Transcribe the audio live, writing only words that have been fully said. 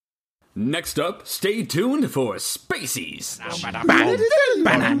Next up, stay tuned for Spacies.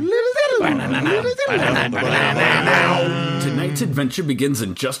 Tonight's adventure begins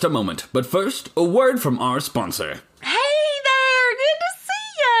in just a moment, but first, a word from our sponsor. Hey there, good to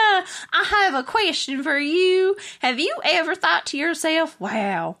see ya. I have a question for you. Have you ever thought to yourself,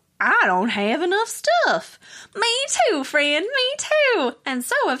 wow, I don't have enough stuff? Me too, friend, me too. And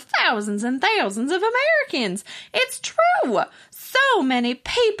so have thousands and thousands of Americans. It's true. So many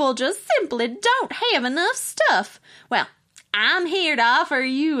people just simply don't have enough stuff. Well, I'm here to offer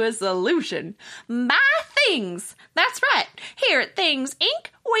you a solution. Buy things. That's right. Here at Things Inc.,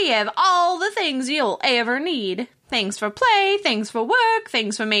 we have all the things you'll ever need. Things for play, things for work,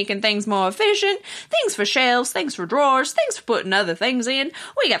 things for making things more efficient, things for shelves, things for drawers, things for putting other things in.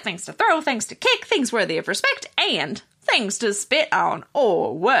 We got things to throw, things to kick, things worthy of respect, and things to spit on,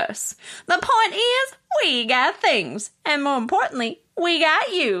 or worse. The point is, we got things, and more importantly, we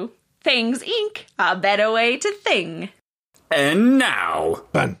got you. Things Inc., a better way to thing. And now,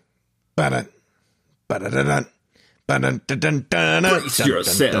 brace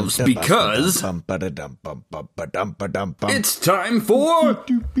yourselves because it's time for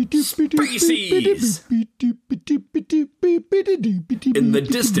Spacies. In the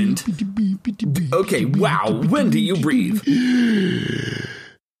distant... Okay, wow, when do you breathe?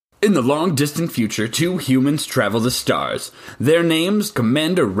 In the long-distant future, two humans travel the stars. Their names,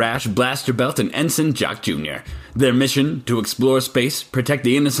 Commander Rash Blasterbelt and Ensign Jock Jr. Their mission, to explore space, protect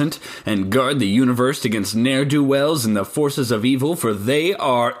the innocent, and guard the universe against ne'er-do-wells and the forces of evil, for they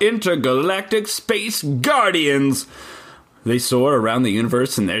are intergalactic space guardians. They soar around the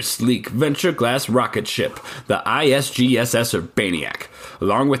universe in their sleek Venture-class rocket ship, the ISGSS Urbaniac,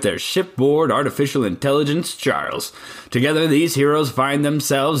 along with their shipboard artificial intelligence, Charles. Together, these heroes find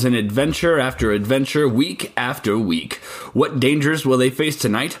themselves in adventure after adventure, week after week. What dangers will they face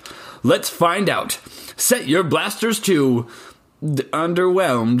tonight? Let's find out. Set your blasters to...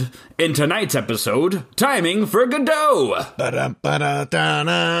 underwhelmed in tonight's episode, Timing for Godot.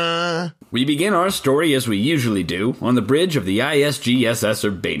 We begin our story as we usually do, on the bridge of the ISGSS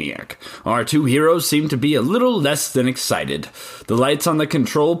Urbaniac. Our two heroes seem to be a little less than excited. The lights on the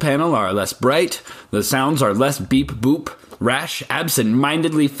control panel are less bright, the sounds are less beep-boop. Rash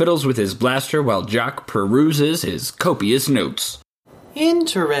absent-mindedly fiddles with his blaster while Jock peruses his copious notes.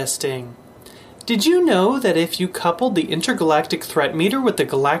 Interesting. Did you know that if you coupled the intergalactic threat meter with the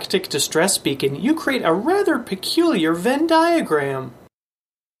galactic distress beacon, you create a rather peculiar Venn diagram?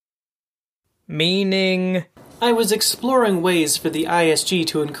 Meaning? I was exploring ways for the ISG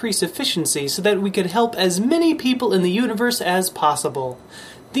to increase efficiency so that we could help as many people in the universe as possible.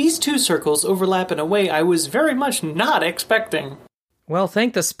 These two circles overlap in a way I was very much not expecting. Well,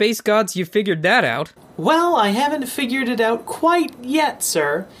 thank the space gods you figured that out. Well, I haven't figured it out quite yet,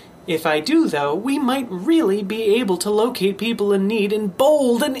 sir. If I do, though, we might really be able to locate people in need in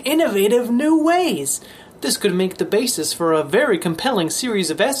bold and innovative new ways. This could make the basis for a very compelling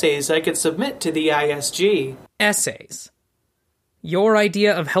series of essays I could submit to the ISG. Essays? Your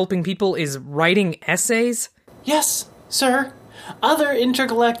idea of helping people is writing essays? Yes, sir. Other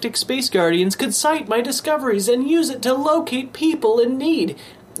intergalactic space guardians could cite my discoveries and use it to locate people in need,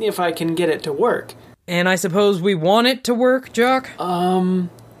 if I can get it to work. And I suppose we want it to work, Jock?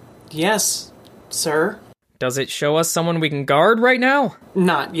 Yes, sir. Does it show us someone we can guard right now?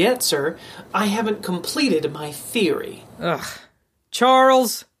 Not yet, sir. I haven't completed my theory. Ugh.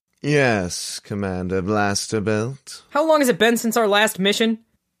 Charles? Yes, Commander Blasterbelt. How long has it been since our last mission?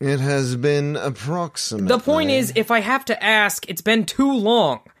 It has been approximately... The point is, if I have to ask, it's been too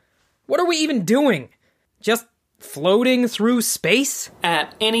long. What are we even doing? Just floating through space?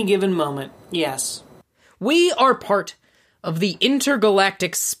 At any given moment, yes. We are part of the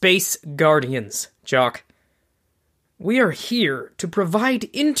Intergalactic Space Guardians, Jock. We are here to provide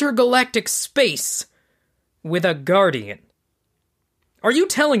intergalactic space with a guardian. Are you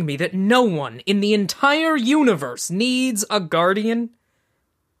telling me that no one in the entire universe needs a guardian?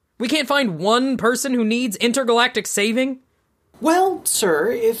 We can't find one person who needs intergalactic saving? Well,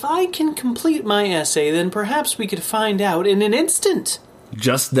 sir, if I can complete my essay, then perhaps we could find out in an instant.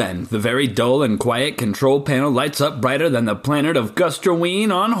 Just then, the very dull and quiet control panel lights up brighter than the planet of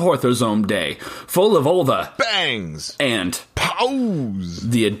Gusterween on Horthozome Day, full of all the bangs and pows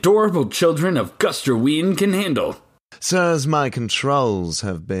the adorable children of Gusterween can handle. Sirs, my controls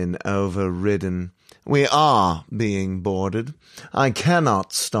have been overridden. We are being boarded. I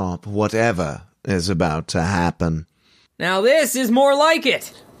cannot stop whatever is about to happen. Now this is more like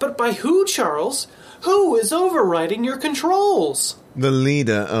it. But by who, Charles? Who is overriding your controls? The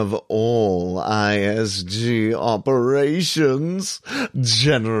leader of all ISG operations,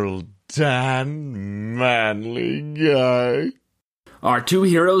 General Dan Manly Guy. Our two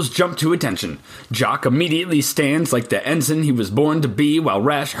heroes jump to attention. Jock immediately stands like the ensign he was born to be, while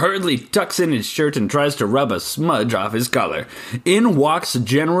Rash hurriedly tucks in his shirt and tries to rub a smudge off his collar. In walks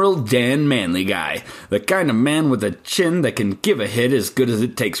General Dan Manly Guy, the kind of man with a chin that can give a hit as good as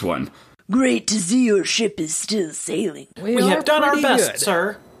it takes one. Great to see your ship is still sailing. We have done our best, good.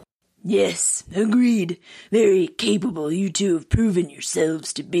 sir. Yes, agreed. Very capable you two have proven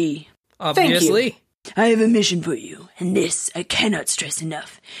yourselves to be. Obviously. I have a mission for you, and this, I cannot stress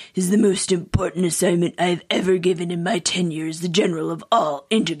enough, is the most important assignment I've ever given in my tenure as the general of all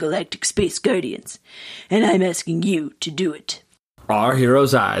intergalactic space guardians, and I'm asking you to do it. Our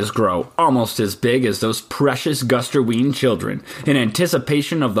hero's eyes grow almost as big as those precious Gusterween children, in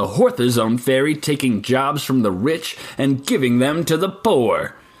anticipation of the Horthozone fairy taking jobs from the rich and giving them to the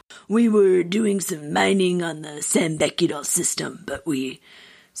poor. We were doing some mining on the Sambecudal system, but we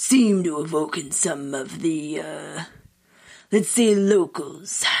seem to have woken some of the, let's say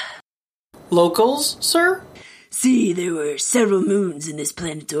locals. Locals, sir? See, there were several moons in this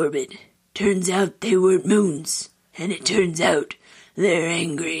planet's orbit. Turns out they weren't moons, and it turns out they're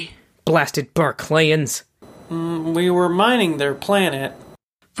angry. Blasted Barclayans. We were mining their planet.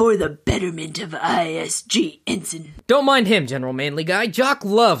 For the betterment of ISG, Ensign. Don't mind him, General Manly Guy. Jock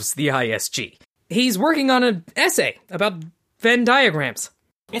loves the ISG. He's working on an essay about Venn diagrams.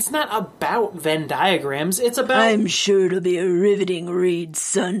 It's not about Venn diagrams, it's about... I'm sure it'll be a riveting read,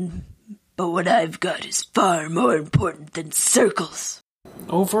 son. But what I've got is far more important than circles.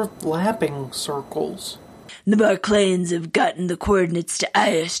 overlapping circles. The Barclayans have gotten the coordinates to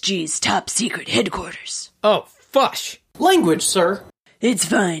ISG's top secret headquarters. Oh, fush! Language, sir. It's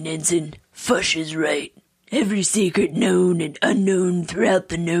fine, Ensign. Fush is right. Every secret known and unknown throughout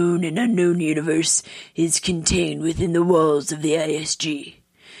the known and unknown universe is contained within the walls of the ISG.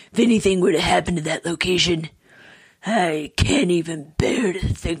 If anything were to happen to that location, I can't even bear to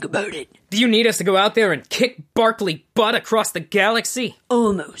think about it. Do you need us to go out there and kick Barkley butt across the galaxy?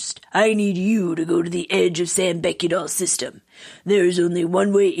 Almost. I need you to go to the edge of Sambecudal's system. There is only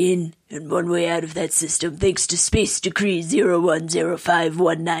one way in and one way out of that system thanks to Space Decree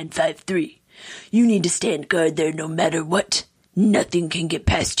 01051953. You need to stand guard there no matter what. Nothing can get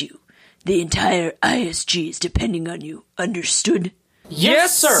past you. The entire ISG is depending on you. Understood?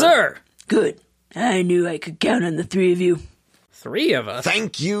 Yes, sir. Good. I knew I could count on the three of you. Three of us?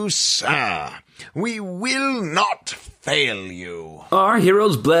 Thank you, sir. We will not fail you. Our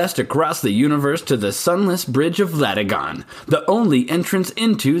heroes blast across the universe to the sunless bridge of Latagon, the only entrance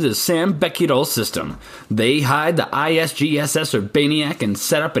into the Sambecudal system. They hide the ISG-SS Urbaniac and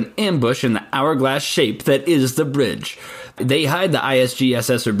set up an ambush in the hourglass shape that is the bridge. They hide the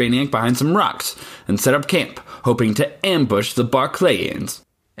ISG-SS Urbaniac behind some rocks and set up camp, hoping to ambush the Barclayans.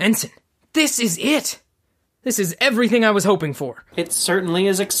 Ensign, this is it! This is everything I was hoping for. It certainly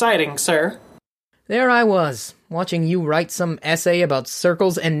is exciting, sir. There I was, watching you write some essay about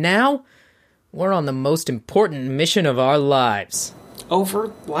circles, and now we're on the most important mission of our lives.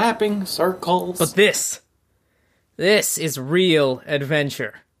 Overlapping circles. But this is real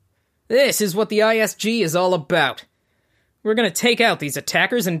adventure. This is what the ISG is all about. We're gonna take out these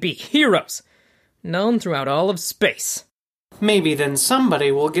attackers and be heroes, known throughout all of space. Maybe then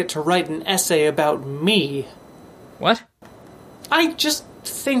somebody will get to write an essay about me. What? I just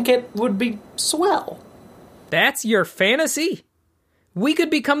think it would be swell. That's your fantasy? We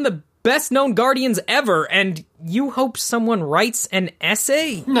could become the best-known Guardians ever, and you hope someone writes an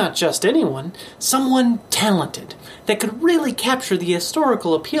essay? Not just anyone. Someone talented that could really capture the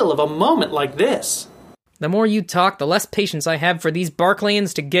historical appeal of a moment like this. The more you talk, the less patience I have for these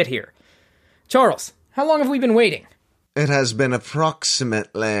Barclayans to get here. Charles, how long have we been waiting? It has been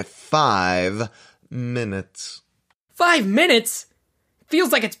approximately 5 minutes. 5 minutes?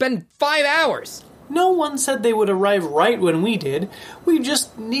 Feels like it's been 5 hours. No one said they would arrive right when we did. We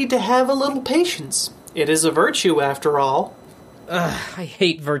just need to have a little patience. It is a virtue, after all. I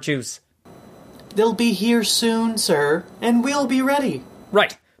hate virtues. They'll be here soon, sir, and we'll be ready.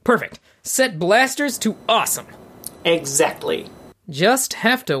 Right, perfect. Set blasters to awesome. Exactly. Just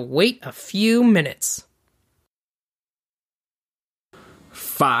have to wait a few minutes.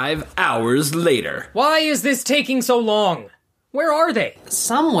 5 hours later. Why is this taking so long? Where are they?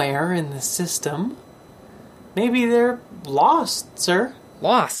 Somewhere in the system. Maybe they're lost, sir.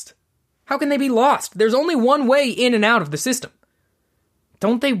 Lost? How can they be lost? There's only one way in and out of the system.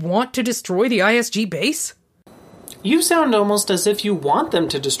 Don't they want to destroy the ISG base? You sound almost as if you want them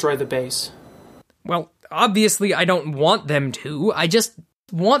to destroy the base. Well, obviously I don't want them to. I just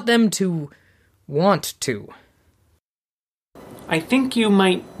want them to want to. I think you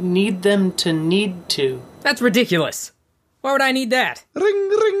might need them to need to. That's ridiculous. Why would I need that? Ring,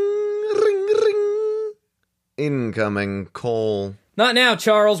 ring, ring, ring. Incoming call. Not now,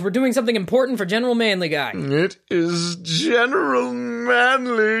 Charles. We're doing something important for General Manly Guy. It is General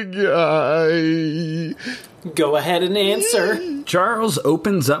Manly Guy. Go ahead and answer. Charles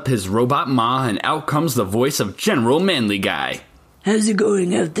opens up his robot maw and out comes the voice of General Manly Guy. How's it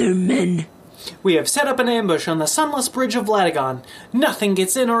going out there, men? We have set up an ambush on the Sunless Bridge of Latagon. Nothing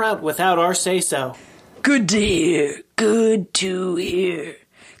gets in or out without our say-so. Good to hear. Good to hear.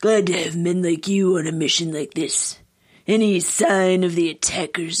 Glad to have men like you on a mission like this. Any sign of the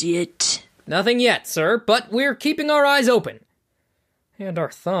attackers yet? Nothing yet, sir, but we're keeping our eyes open. And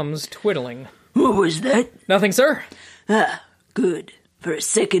our thumbs twiddling. What was that? Nothing, sir. Ah, good. For a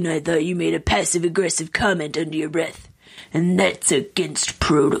second I thought you made a passive-aggressive comment under your breath. And that's against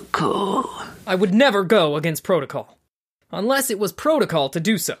protocol. I would never go against protocol. Unless it was protocol to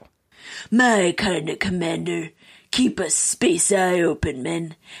do so. My kinda commander. Keep a space eye open,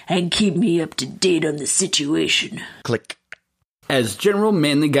 men. And keep me up to date on the situation. Click. As General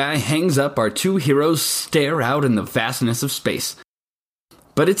Manly Guy hangs up, our two heroes stare out in the vastness of space.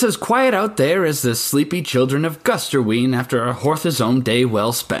 But it's as quiet out there as the sleepy children of Gusterween after a Horthazome day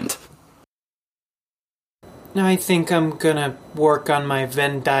well spent. I think I'm gonna work on my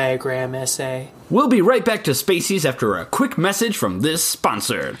Venn diagram essay. We'll be right back to Spacies after a quick message from this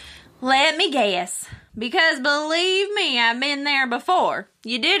sponsor. Let me guess. Because believe me, I've been there before.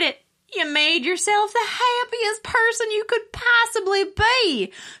 You did it. You made yourself the happiest person you could possibly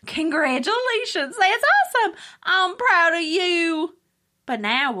be. Congratulations. That's awesome. I'm proud of you. But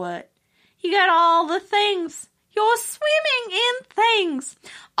now what? You got all the things. You're swimming in things.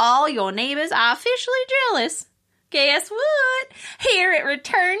 All your neighbors are officially jealous. Guess what? Here at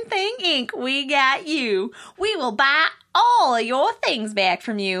Return Thing Inc., we got you. We will buy all of your things back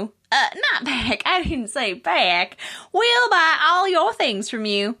from you. Not back. I didn't say back. We'll buy all your things from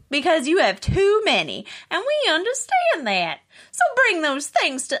you because you have too many, and we understand that. So bring those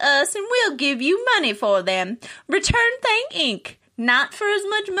things to us, and we'll give you money for them. Return Thing Inc., not for as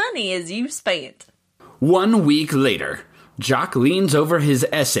much money as you spent. 1 week later, Jock leans over his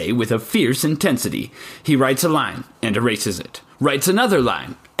essay with a fierce intensity. He writes a line and erases it. Writes another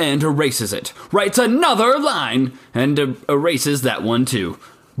line and erases it. Writes another line and erases that one too.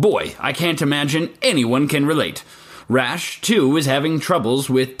 Boy, I can't imagine anyone can relate. Rash, too, is having troubles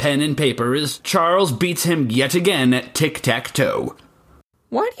with pen and paper as Charles beats him yet again at tic-tac-toe.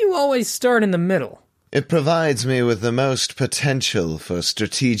 Why do you always start in the middle? It provides me with the most potential for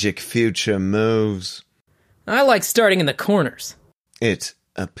strategic future moves. I like starting in the corners. It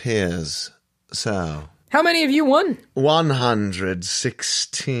appears so. How many of you won?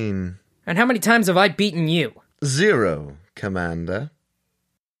 116. And how many times have I beaten you? 0, Commander.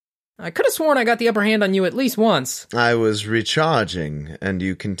 I could have sworn I got the upper hand on you at least once. I was recharging, and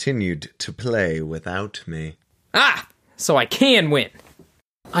you continued to play without me. Ah! So I can win.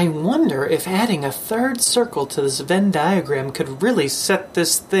 I wonder if adding a third circle to this Venn diagram could really set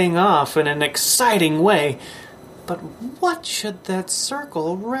this thing off in an exciting way. But what should that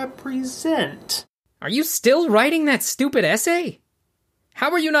circle represent? Are you still writing that stupid essay?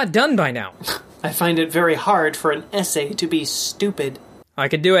 How are you not done by now? I find it very hard for an essay to be stupid. I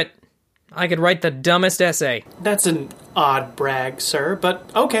could do it. I could write the dumbest essay. That's an odd brag, sir,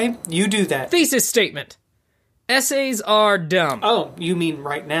 but okay, you do that. Thesis statement. Essays are dumb. Oh, you mean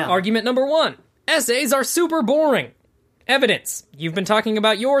right now. Argument number 1. Essays are super boring. Evidence. You've been talking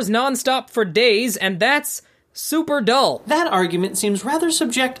about yours nonstop for days, and that's super dull. That argument seems rather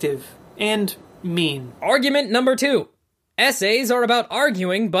subjective and mean. Argument number 2. Essays are about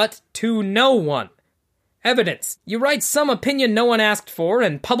arguing, but to no one. Evidence. You write some opinion no one asked for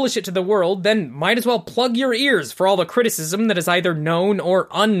and publish it to the world, then might as well plug your ears for all the criticism that is either known or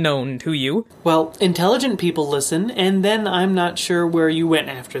unknown to you. Well, intelligent people listen, and then I'm not sure where you went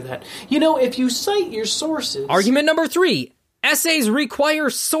after that. You know, if you cite your sources... Argument number 3. Essays require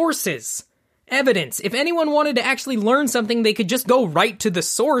sources. Evidence. If anyone wanted to actually learn something, they could just go right to the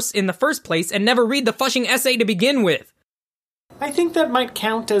source in the first place and never read the fushing essay to begin with. I think that might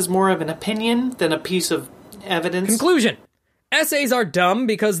count as more of an opinion than a piece of evidence. Conclusion. Essays are dumb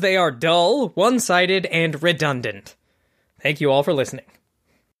because they are dull, one-sided, and redundant. Thank you all for listening.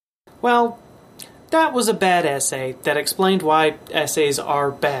 Well, that was a bad essay that explained why essays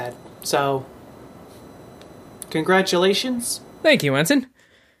are bad. So, congratulations. Thank you, Ensign.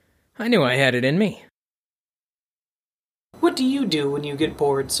 I knew I had it in me. What do you do when you get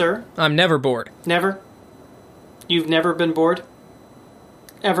bored, sir? I'm never bored. Never? You've never been bored?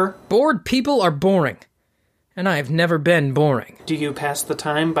 Ever? Bored people are boring. And I have never been boring. Do you pass the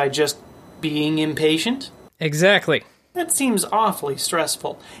time by just being impatient? Exactly. That seems awfully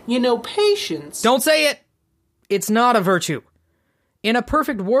stressful. You know, patience... Don't say it! It's not a virtue. In a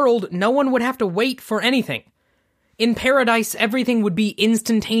perfect world, no one would have to wait for anything. In paradise, everything would be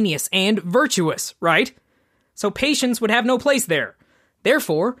instantaneous and virtuous, right? So patience would have no place there.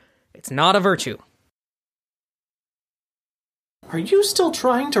 Therefore, it's not a virtue. Are you still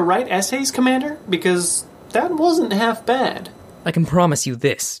trying to write essays, Commander? Because that wasn't half bad. I can promise you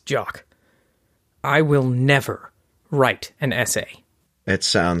this, Jock. I will never write an essay. It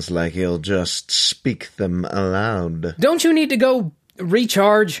sounds like you'll just speak them aloud. Don't you need to go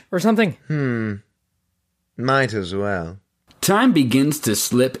recharge or something? Might as well. Time begins to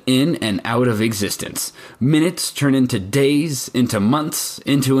slip in and out of existence. Minutes turn into days, into months,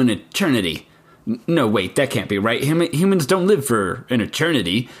 into an eternity. No, wait, that can't be right. Humans don't live for an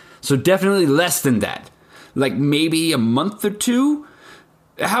eternity, so definitely less than that. Like maybe a month or two?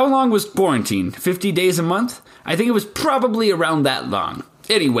 How long was quarantine? 50 days a month? I think it was probably around that long.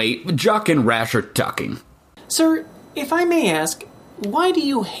 Anyway, Jock and Rash are talking. Sir, if I may ask, why do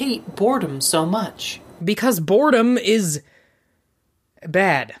you hate boredom so much? Because boredom is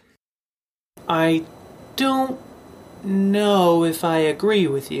bad. I don't know if I agree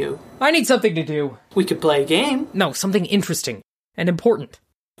with you. I need something to do. We could play a game. No, something interesting and important.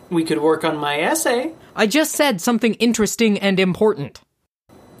 We could work on my essay. I just said something interesting and important.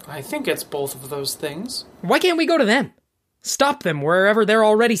 I think it's both of those things. Why can't we go to them? Stop them wherever they're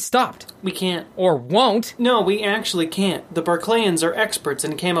already stopped. We can't. Or won't. No, we actually can't. The Barclayans are experts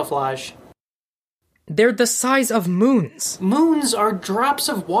in camouflage. They're the size of moons. Moons are drops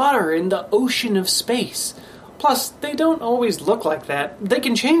of water in the ocean of space. Plus, they don't always look like that. They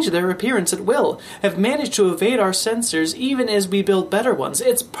can change their appearance at will, have managed to evade our sensors even as we build better ones.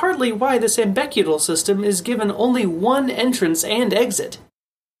 It's partly why this ambecudal system is given only one entrance and exit.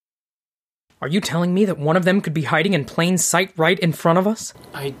 Are you telling me that one of them could be hiding in plain sight right in front of us?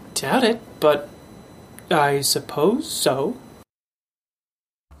 I doubt it, but I suppose so.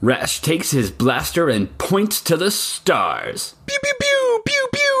 Rash takes his blaster and points to the stars. Pew, pew, pew, pew,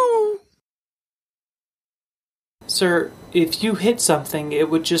 pew. Sir, if you hit something, it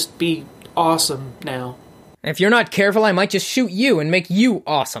would just be awesome now. If you're not careful, I might just shoot you and make you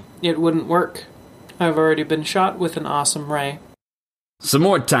awesome. It wouldn't work. I've already been shot with an awesome ray. Some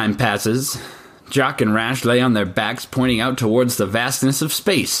more time passes. Jock and Rash lay on their backs, pointing out towards the vastness of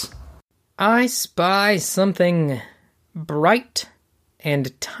space. I spy something bright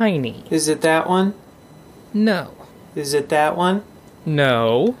and tiny. Is it that one? No. Is it that one?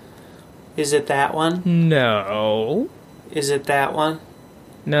 No. Is it that one? No. Is it that one?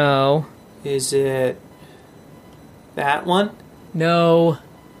 No. Is it that one? No.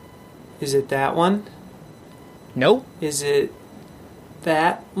 Is it that one? Nope. Is it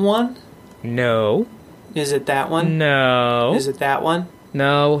that one? No. Is it that one? No. Is it that one?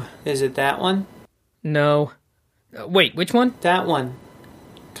 No. Is it that one? No. Wait, which one? That one.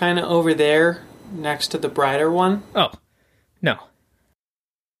 Kinda over there, next to the brighter one. Oh. No.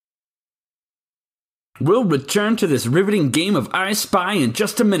 We'll return to this riveting game of I Spy in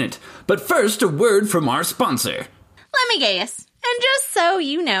just a minute, but first a word from our sponsor. Let me guess. And just so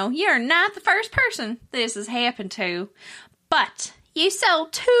you know, you're not the first person this has happened to. But you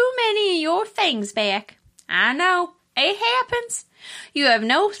sold too many of your things back. I know. It happens. You have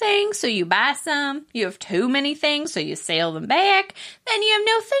no things, so you buy some. You have too many things, so you sell them back. Then you have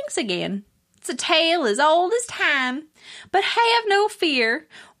no things again. It's a tale as old as time. But have no fear.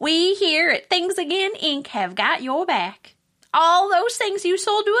 We here at Things Again Inc. have got your back. All those things you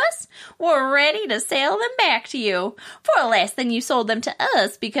sold to us, we're ready to sell them back to you for less than you sold them to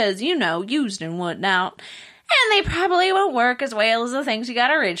us because, used and whatnot. And they probably won't work as well as the things you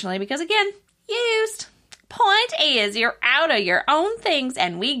got originally because, again, used. Point is, you're out of your own things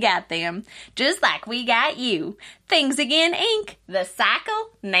and we got them, just like we got you. Things Again Inc. The cycle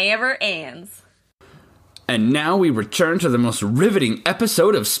never ends. And now we return to the most riveting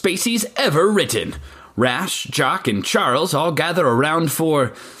episode of Spacies ever written. Rash, Jock, and Charles all gather around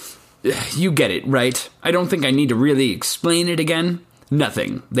for... You get it, right? I don't think I need to really explain it again.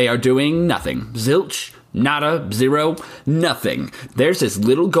 Nothing. They are doing nothing. Zilch, nada, zero, nothing. There's as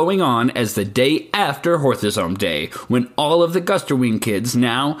little going on as the day after Horthosome Day, when all of the Gusterwing kids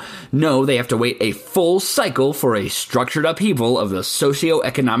now know they have to wait a full cycle for a structured upheaval of the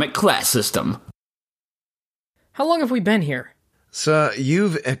socio-economic class system. How long have we been here? Sir,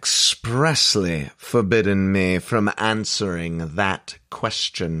 you've expressly forbidden me from answering that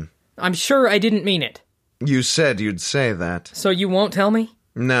question. I'm sure I didn't mean it. You said you'd say that. So you won't tell me?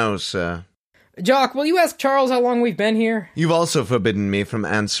 No, sir. Jock, will you ask Charles how long we've been here? You've also forbidden me from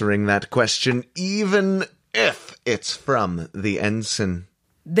answering that question, even if it's from the ensign.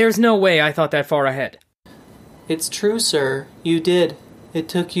 There's no way I thought that far ahead. It's true, sir. You did. It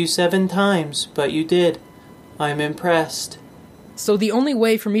took you 7 times, but you did. I'm impressed. So the only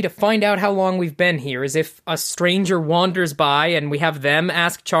way for me to find out how long we've been here is if a stranger wanders by and we have them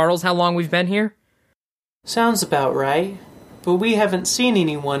ask Charles how long we've been here? Sounds about right. But we haven't seen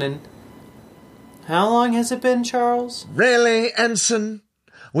anyone in... How long has it been, Charles? Really, Ensign?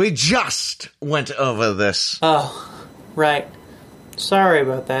 We just went over this. Oh, right. Sorry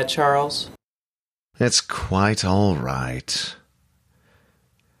about that, Charles. It's quite all right.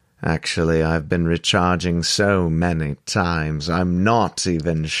 Actually, I've been recharging so many times, I'm not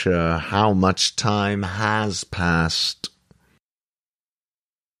even sure how much time has passed.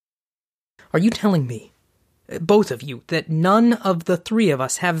 Are you telling me, both of you, that none of the 3 of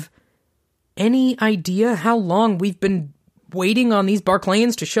us have any idea how long we've been waiting on these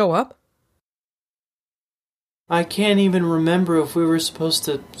Barclayans to show up? I can't even remember if we were supposed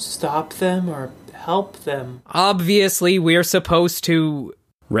to stop them or help them. Obviously, we're supposed to...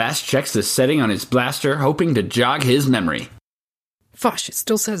 Rash checks the setting on his blaster, hoping to jog his memory. Fush, it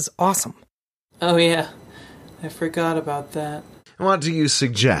still says awesome. Oh yeah, I forgot about that. What do you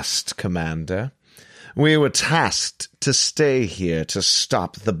suggest, Commander? We were tasked to stay here to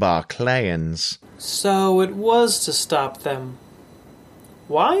stop the Barclayans. So it was to stop them.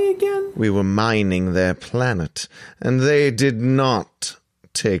 Why again? We were mining their planet, and they did not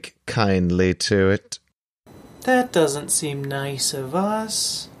take kindly to it. That doesn't seem nice of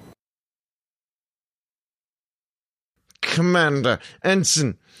us. Commander,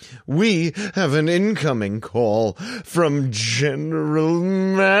 Ensign, we have an incoming call from General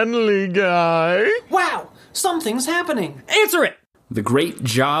Manly Guy. Wow! Something's happening! Answer it! The great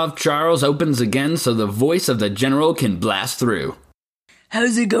jaw of Charles opens again so the voice of the general can blast through.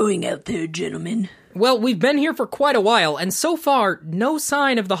 How's it going out there, gentlemen? Well, we've been here for quite a while, and so far, no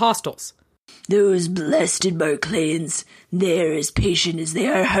sign of the hostiles. Those blasted Barclayans, they're as patient as they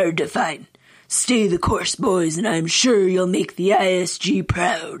are hard to find. Stay the course, boys, and I'm sure you'll make the ISG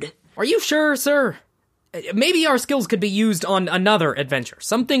proud. Are you sure, sir? Maybe our skills could be used on another adventure.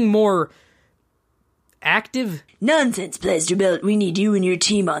 Something more... active? Nonsense, Blasterbelt. We need you and your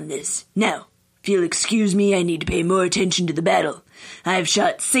team on this. Now, if you'll excuse me, I need to pay more attention to the battle. I've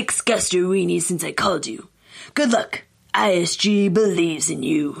shot 6 Guster weenies since I called you. Good luck. ISG believes in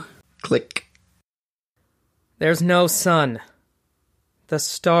you. Click. There's no sun. The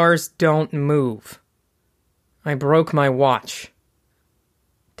stars don't move. I broke my watch.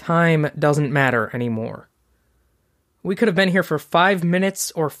 Time doesn't matter anymore. We could have been here for 5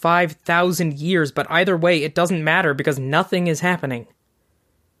 minutes or 5,000 years, but either way, it doesn't matter because nothing is happening.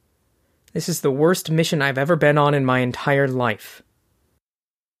 This is the worst mission I've ever been on in my entire life.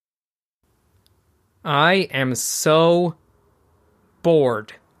 I am so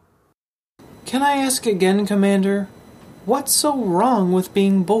bored. Can I ask again, Commander? What's so wrong with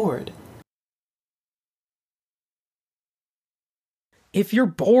being bored? If you're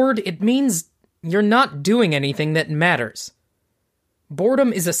bored, it means you're not doing anything that matters.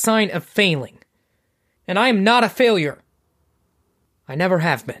 Boredom is a sign of failing. And I am not a failure. I never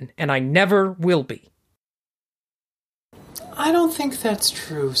have been, and I never will be. I don't think that's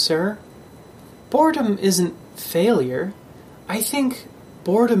true, sir. Boredom isn't failure. I think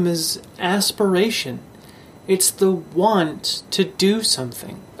boredom is aspiration. It's the want to do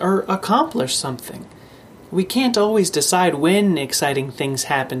something, or accomplish something. We can't always decide when exciting things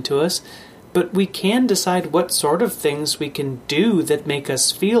happen to us, but we can decide what sort of things we can do that make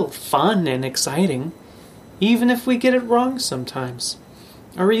us feel fun and exciting, even if we get it wrong sometimes,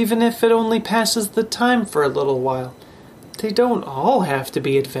 or even if it only passes the time for a little while. They don't all have to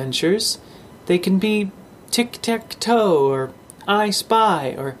be adventures. They can be tic-tac-toe, or I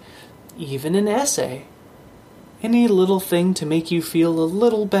Spy, or even an essay. Any little thing to make you feel a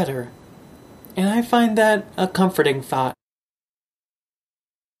little better. And I find that a comforting thought.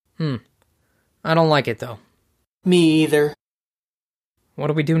 I don't like it, though. Me either. What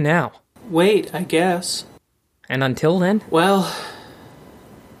do we do now? Wait, I guess. And until then? Well,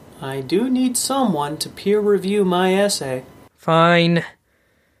 I do need someone to peer review my essay. Fine. Are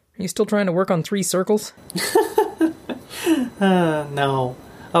you still trying to work on 3 circles? No,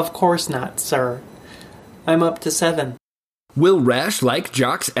 of course not, sir. I'm up to 7. Will Rash like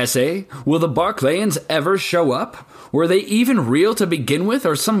Jock's essay? Will the Barclayans ever show up? Were they even real to begin with,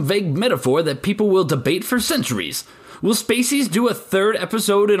 or some vague metaphor that people will debate for centuries? Will Spacies do a 3rd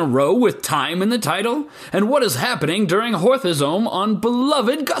episode in a row with time in the title? And what is happening during Horthazome on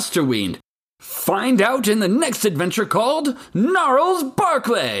beloved Gusterweend? Find out in the next adventure called Gnarls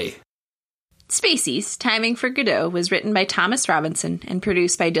Barclay! Spacies, Timing for Godot, was written by Thomas Robinson and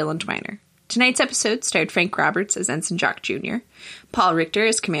produced by Dylan Twiner. Tonight's episode starred Frank Roberts as Ensign Jock Jr., Paul Richter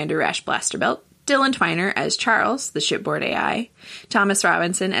as Commander Rash Blasterbelt, Dylan Twiner as Charles, the shipboard AI, Thomas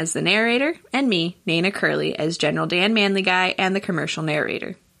Robinson as the narrator, and me, Nana Curley, as General Dan Manly Guy and the commercial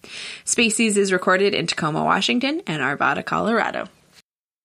narrator. Spacies is recorded in Tacoma, Washington, and Arvada, Colorado.